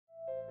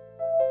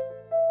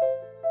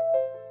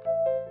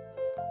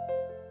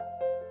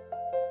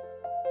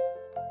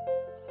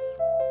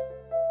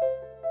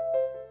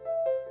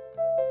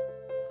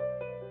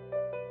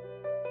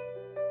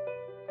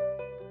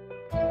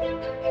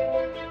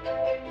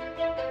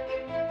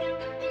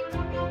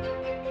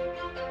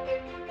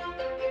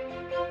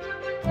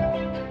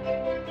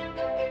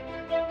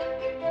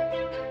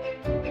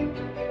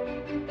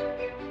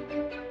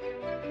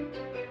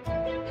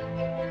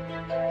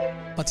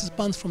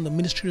participants from the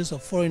Ministries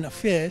of Foreign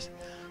Affairs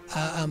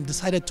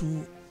decided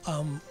to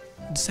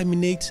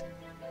disseminate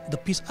the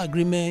peace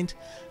agreement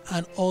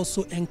and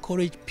also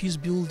encourage peace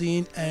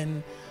building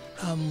and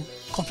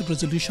conflict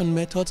resolution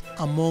methods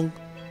among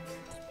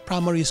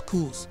primary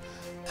schools.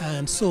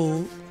 And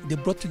so they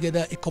brought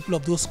together a couple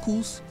of those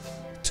schools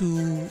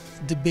to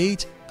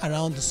debate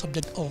around the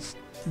subject of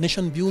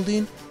nation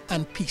building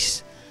and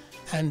peace.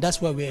 And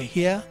that's why we're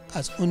here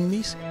as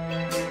UNMISS.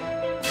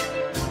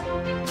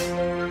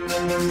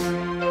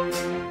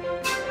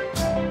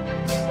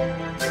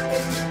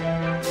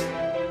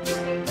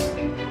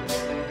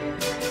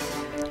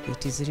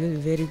 It is really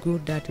very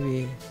good that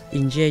we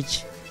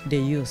engage the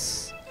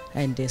youth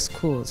and the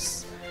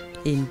schools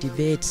in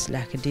debates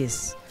like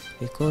this,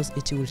 because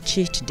it will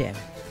teach them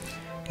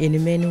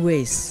in many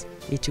ways.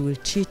 It will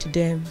teach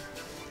them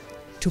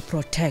to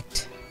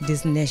protect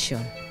this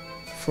nation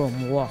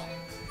from war.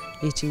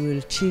 It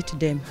will teach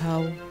them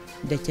how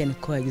they can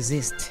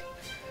coexist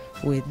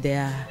with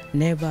their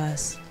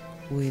neighbors,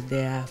 with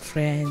their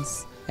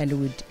friends, and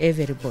with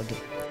everybody.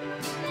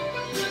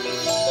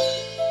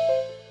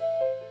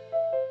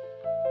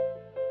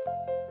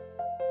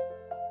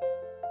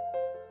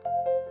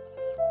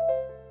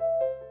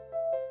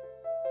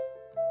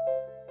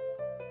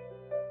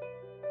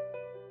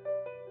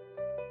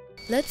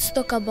 Let's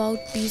talk about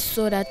peace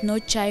so that no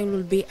child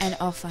will be an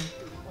orphan.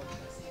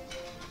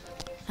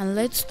 And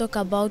let's talk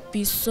about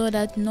peace so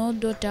that no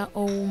daughter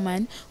or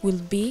woman will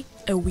be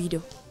a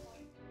widow.